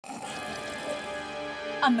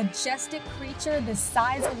A majestic creature the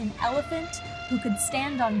size of an elephant who could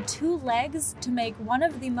stand on 2 legs to make one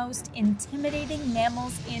of the most intimidating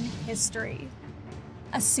mammals in history.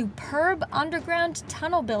 A superb underground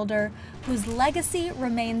tunnel builder whose legacy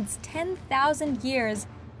remains 10,000 years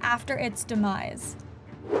after its demise.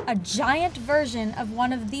 A giant version of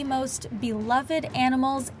one of the most beloved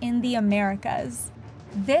animals in the Americas.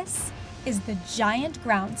 This is the giant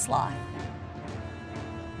ground sloth.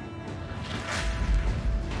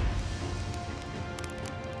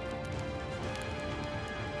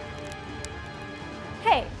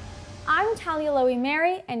 Hey, I'm Talia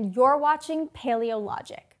Lowi-Merri, and you're watching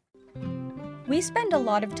Paleologic. We spend a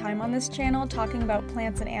lot of time on this channel talking about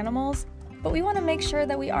plants and animals, but we want to make sure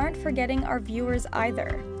that we aren't forgetting our viewers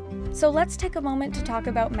either. So let's take a moment to talk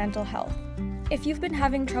about mental health. If you've been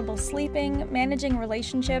having trouble sleeping, managing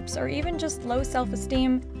relationships, or even just low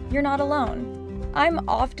self-esteem, you're not alone. I'm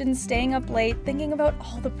often staying up late thinking about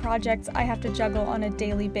all the projects I have to juggle on a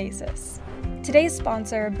daily basis. Today's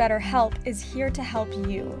sponsor, BetterHelp, is here to help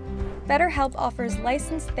you. BetterHelp offers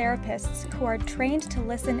licensed therapists who are trained to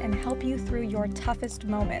listen and help you through your toughest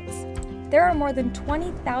moments. There are more than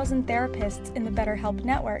 20,000 therapists in the BetterHelp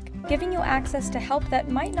network, giving you access to help that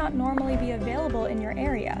might not normally be available in your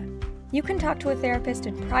area. You can talk to a therapist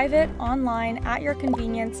in private, online, at your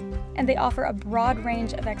convenience, and they offer a broad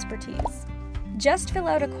range of expertise. Just fill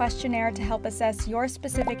out a questionnaire to help assess your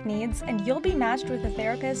specific needs, and you'll be matched with a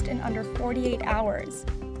therapist in under 48 hours.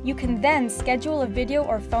 You can then schedule a video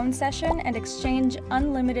or phone session and exchange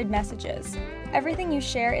unlimited messages. Everything you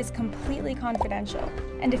share is completely confidential,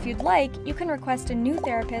 and if you'd like, you can request a new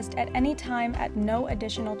therapist at any time at no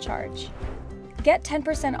additional charge. Get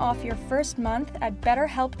 10% off your first month at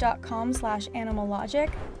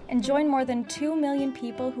betterhelp.com/animalogic and join more than 2 million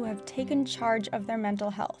people who have taken charge of their mental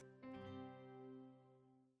health.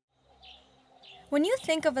 When you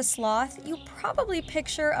think of a sloth, you probably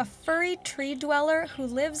picture a furry tree dweller who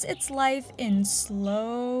lives its life in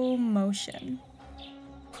slow motion.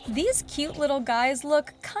 These cute little guys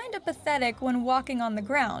look kinda pathetic when walking on the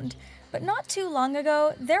ground, but not too long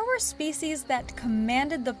ago, there were species that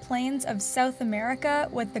commanded the plains of South America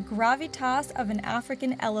with the gravitas of an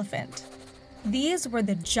African elephant. These were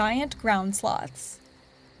the giant ground sloths.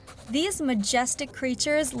 These majestic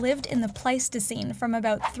creatures lived in the Pleistocene from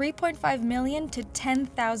about 3.5 million to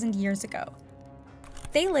 10,000 years ago.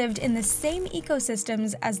 They lived in the same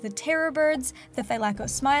ecosystems as the terror birds, the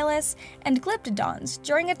Thylacophilus, and glyptodons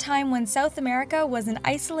during a time when South America was an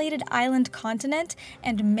isolated island continent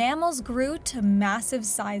and mammals grew to massive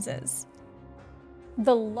sizes.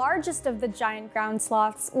 The largest of the giant ground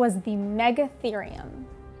sloths was the Megatherium.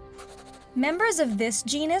 Members of this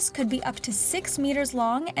genus could be up to 6 meters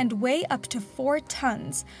long and weigh up to 4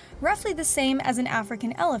 tons, roughly the same as an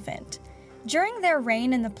African elephant. During their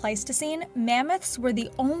reign in the Pleistocene, mammoths were the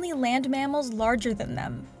only land mammals larger than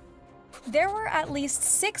them. There were at least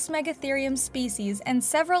 6 Megatherium species and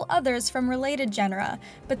several others from related genera,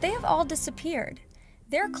 but they have all disappeared.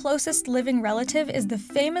 Their closest living relative is the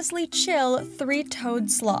famously chill 3-toed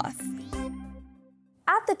sloth.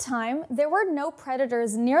 At the time, there were no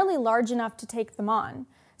predators nearly large enough to take them on,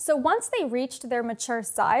 so once they reached their mature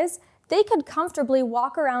size, they could comfortably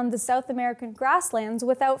walk around the South American grasslands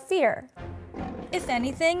without fear. If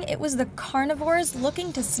anything, it was the carnivores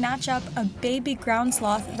looking to snatch up a baby ground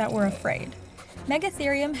sloth that were afraid.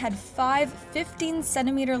 Megatherium had 5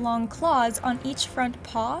 15-centimeter long claws on each front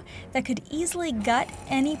paw that could easily gut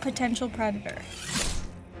any potential predator.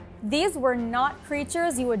 These were not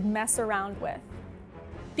creatures you would mess around with.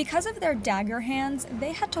 Because of their dagger hands,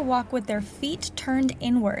 they had to walk with their feet turned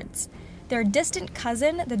inwards. Their distant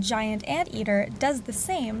cousin, the giant anteater, does the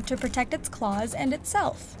same to protect its claws and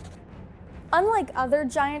itself. Unlike other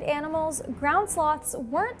giant animals, ground sloths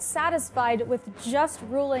weren't satisfied with just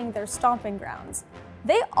ruling their stomping grounds.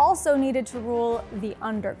 They also needed to rule the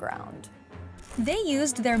underground. They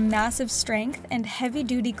used their massive strength and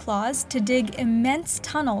heavy-duty claws to dig immense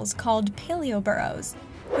tunnels called paleoburrows,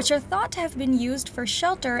 which are thought to have been used for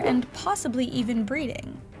shelter and possibly even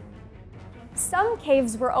breeding. Some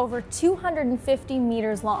caves were over 250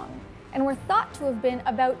 meters long and were thought to have been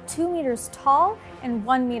about 2 meters tall and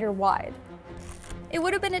 1 meter wide. It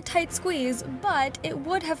would have been a tight squeeze, but it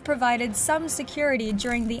would have provided some security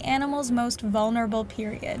during the animal's most vulnerable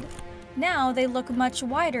period. Now they look much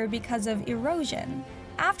wider because of erosion.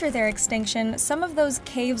 After their extinction, some of those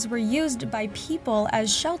caves were used by people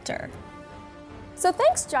as shelter. So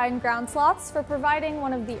thanks, giant ground sloths, for providing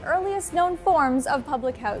one of the earliest known forms of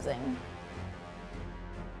public housing.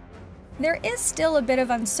 There is still a bit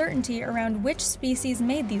of uncertainty around which species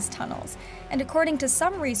made these tunnels, and according to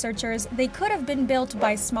some researchers, they could have been built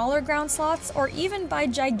by smaller ground sloths or even by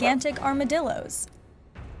gigantic armadillos.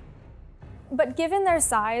 But given their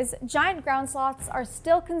size, giant ground sloths are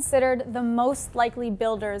still considered the most likely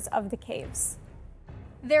builders of the caves.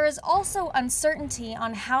 There is also uncertainty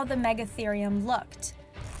on how the megatherium looked.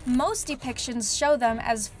 Most depictions show them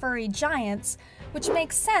as furry giants, which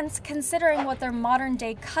makes sense considering what their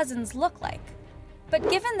modern-day cousins look like. But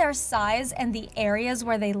given their size and the areas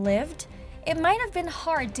where they lived, it might have been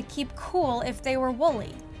hard to keep cool if they were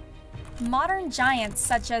woolly. Modern giants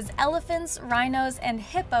such as elephants, rhinos, and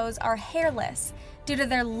hippos are hairless due to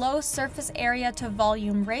their low surface area to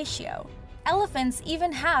volume ratio. Elephants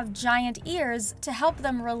even have giant ears to help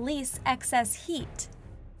them release excess heat.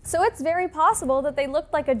 So it's very possible that they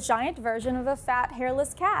looked like a giant version of a fat,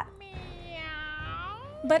 hairless cat.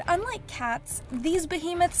 But unlike cats, these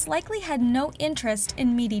behemoths likely had no interest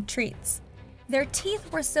in meaty treats. Their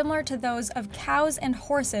teeth were similar to those of cows and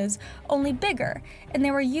horses, only bigger, and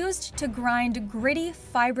they were used to grind gritty,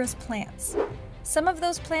 fibrous plants. Some of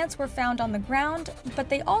those plants were found on the ground, but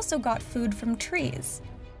they also got food from trees.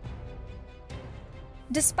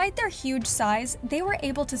 Despite their huge size, they were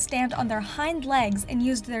able to stand on their hind legs and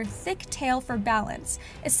used their thick tail for balance,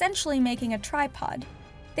 essentially making a tripod.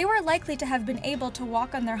 They were likely to have been able to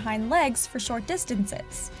walk on their hind legs for short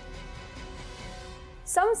distances.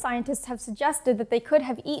 Some scientists have suggested that they could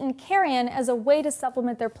have eaten carrion as a way to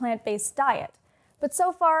supplement their plant-based diet, but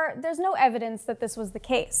so far, there's no evidence that this was the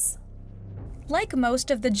case. Like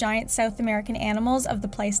most of the giant South American animals of the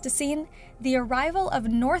Pleistocene, the arrival of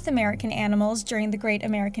North American animals during the Great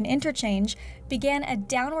American Interchange began a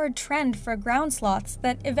downward trend for ground sloths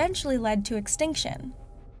that eventually led to extinction.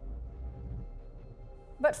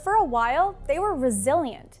 But for a while, they were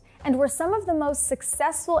resilient and were some of the most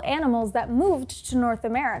successful animals that moved to North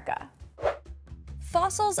America.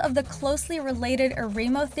 Fossils of the closely related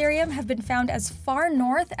Eremotherium have been found as far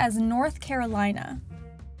north as North Carolina.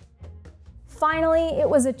 Finally, it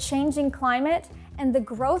was a changing climate and the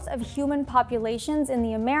growth of human populations in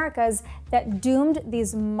the Americas that doomed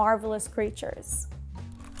these marvelous creatures.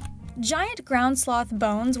 Giant ground sloth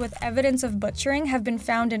bones with evidence of butchering have been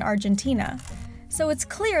found in Argentina, so it's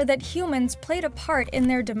clear that humans played a part in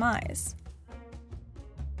their demise.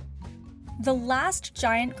 The last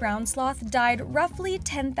giant ground sloth died roughly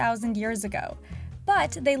 10,000 years ago,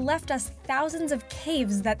 but they left us thousands of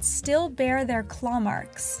caves that still bear their claw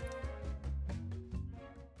marks.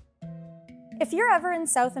 If you're ever in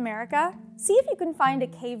South America, see if you can find a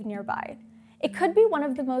cave nearby. It could be one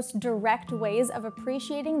of the most direct ways of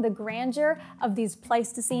appreciating the grandeur of these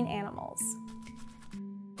Pleistocene animals.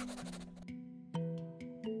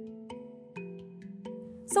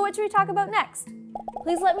 So what should we talk about next?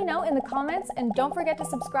 Please let me know in the comments and don't forget to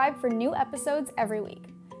subscribe for new episodes every week.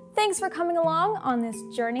 Thanks for coming along on this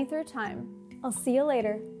journey through time. I'll see you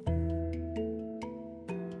later.